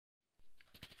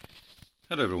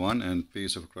Hello everyone and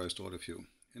peace of Christ to all of you.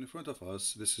 In front of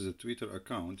us, this is a Twitter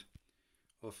account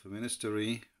of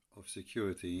Ministry of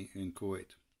Security in Kuwait.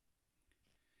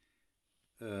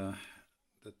 The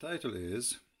title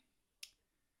is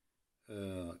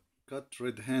Caught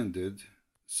Red-Handed,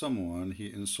 Someone He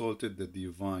Insulted the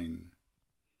Divine,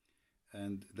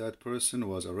 and that person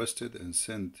was arrested and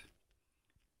sent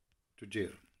to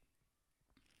jail.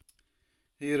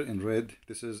 Here in red,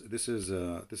 this is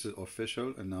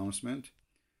official announcement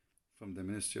from the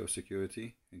Ministry of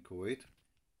Security in Kuwait,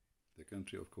 the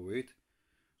country of Kuwait,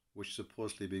 which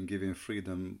supposedly been given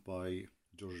freedom by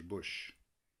George Bush.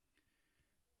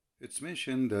 It's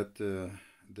mentioned that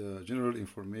the General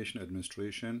Information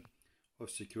Administration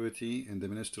of Security and the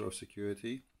Minister of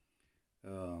Security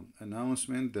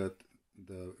announcement that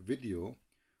the video,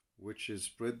 which is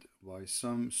spread by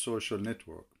some social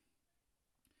network,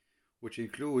 which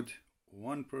include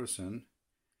one person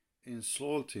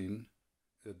insulting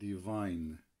a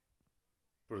divine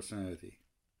personality,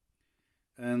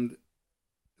 and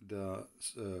the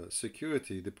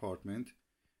security department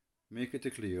make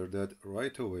it clear that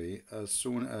right away, as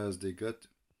soon as they got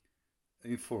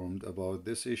informed about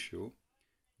this issue,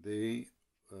 they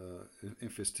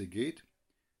investigate,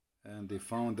 and they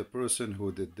found the person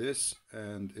who did this,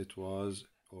 and it was,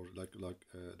 or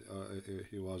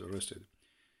he was arrested.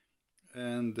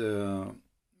 And the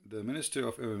Ministry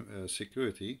of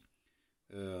Security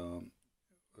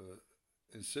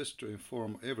insists to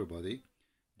inform everybody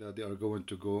that they are going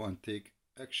to go and take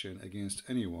action against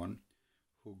anyone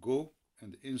who go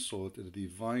and insult the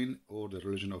divine or the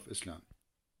religion of Islam.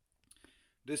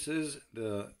 This is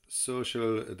the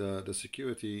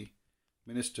security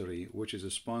ministry, which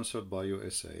is sponsored by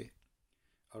USA,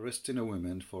 arresting a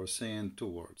woman for saying two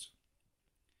words.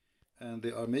 And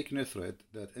they are making a threat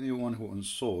that anyone who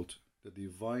insults the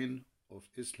divine of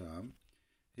Islam,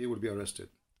 he will be arrested.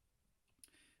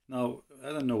 Now, I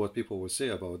don't know what people will say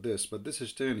about this, but this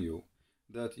is telling you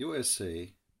that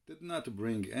USA did not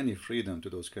bring any freedom to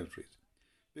those countries,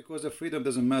 because the freedom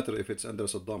doesn't matter if it's under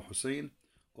Saddam Hussein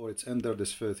or it's under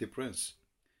this filthy prince.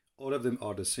 All of them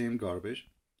are the same garbage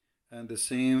and the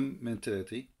same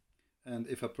mentality. And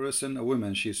if a person, a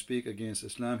woman, she speak against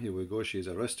Islam, he will go, she is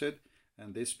arrested,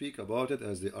 and they speak about it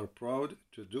as they are proud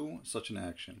to do such an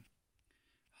action.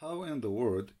 How in the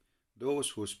world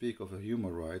those who speak of a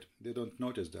human right, they don't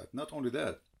notice that? Not only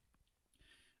that,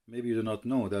 maybe you do not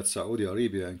know that Saudi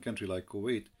Arabia and country like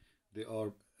Kuwait, they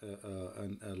are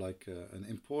an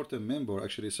important member.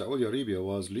 Actually, Saudi Arabia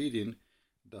was leading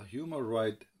the human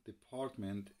right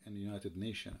department in the United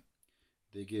Nations.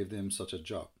 They gave them such a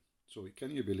job. So can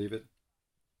you believe it?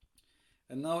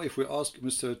 And now if we ask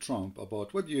Mr. Trump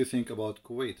about what do you think about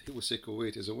Kuwait, he will say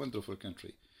Kuwait is a wonderful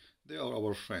country. They are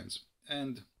our friends,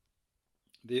 and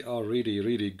they are really,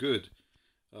 really good.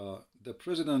 The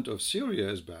president of Syria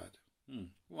is bad.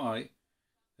 Why?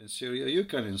 In Syria you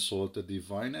can insult the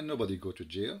divine and nobody go to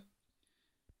jail.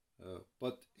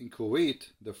 But in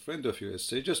Kuwait, the friend of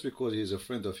USA, just because he is a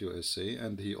friend of USA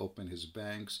and he opened his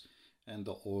banks and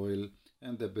the oil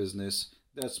and the business,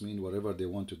 that's mean whatever they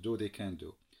want to do, they can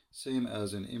do. Same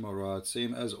as in Emirates,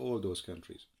 same as all those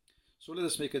countries. So let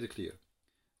us make it clear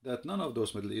that none of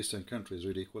those Middle Eastern countries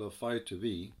really qualify to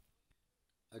be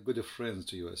a good friend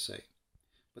to USA.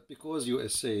 But because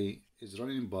USA is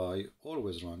running by,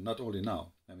 always run, not only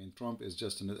now, I mean Trump is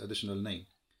just an additional name,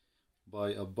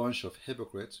 by a bunch of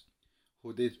hypocrites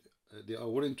who they are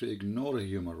willing to ignore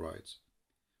human rights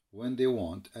when they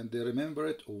want, and they remember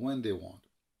it when they want.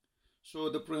 So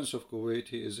the Prince of Kuwait,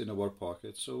 he is in our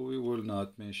pocket, so we will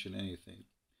not mention anything.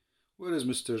 Where is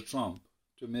Mr. Trump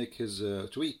to make his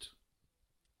tweet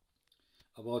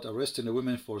about arresting a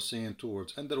woman for saying two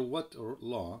words? Under what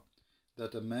law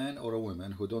that a man or a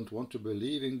woman who don't want to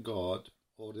believe in God,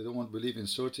 or they don't want to believe in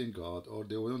certain God, or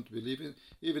they don't believe in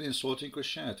even insulting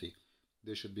Christianity,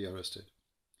 they should be arrested?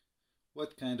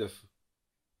 What kind of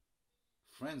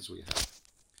friends we have?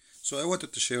 So I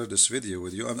wanted to share this video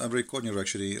with you. I'm recording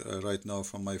actually right now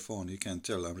from my phone. You can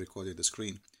tell I'm recording the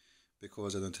screen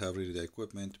because I don't have really the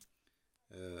equipment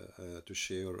to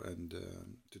share and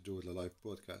to do the live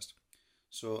broadcast.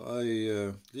 So I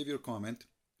leave your comment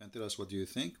and tell us what do you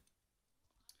think.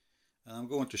 And I'm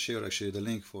going to share actually the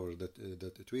link for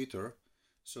that Twitter,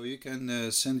 so you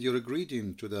can send your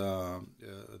greeting to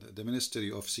the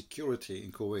Ministry of Security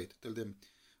in Kuwait. Tell them,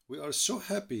 we are so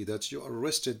happy that you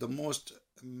arrested the most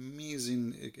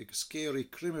amazing, scary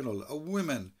criminal, a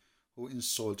woman who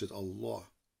insulted Allah.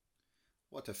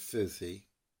 What a filthy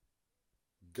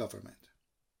government.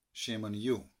 Shame on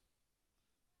you,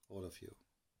 all of you.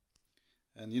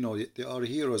 And you know, they are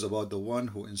heroes about the one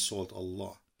who insult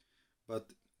Allah. But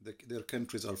their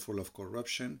countries are full of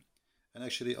corruption, and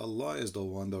actually Allah is the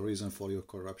one, the reason for your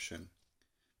corruption,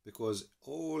 because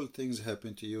all things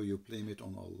happen to you, you blame it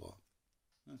on Allah.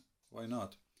 Why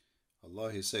not?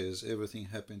 Allah, He says, everything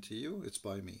happened to you, it's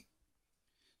by me.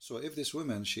 So if this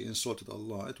woman, she insulted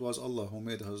Allah, it was Allah who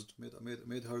made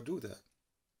her do that.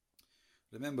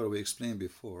 Remember, we explained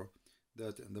before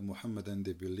that the Muhammadan,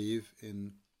 they believe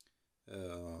in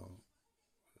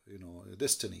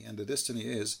destiny, and the destiny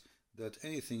is that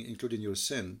anything, including your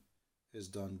sin, is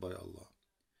done by Allah.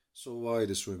 So why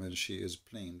this woman, she is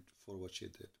blamed for what she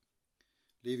did?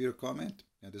 Leave your comment.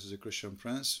 And this is a Christian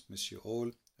Prince. Miss you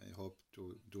all. I hope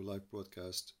to do live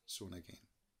broadcast soon again.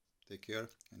 Take care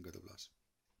and God bless.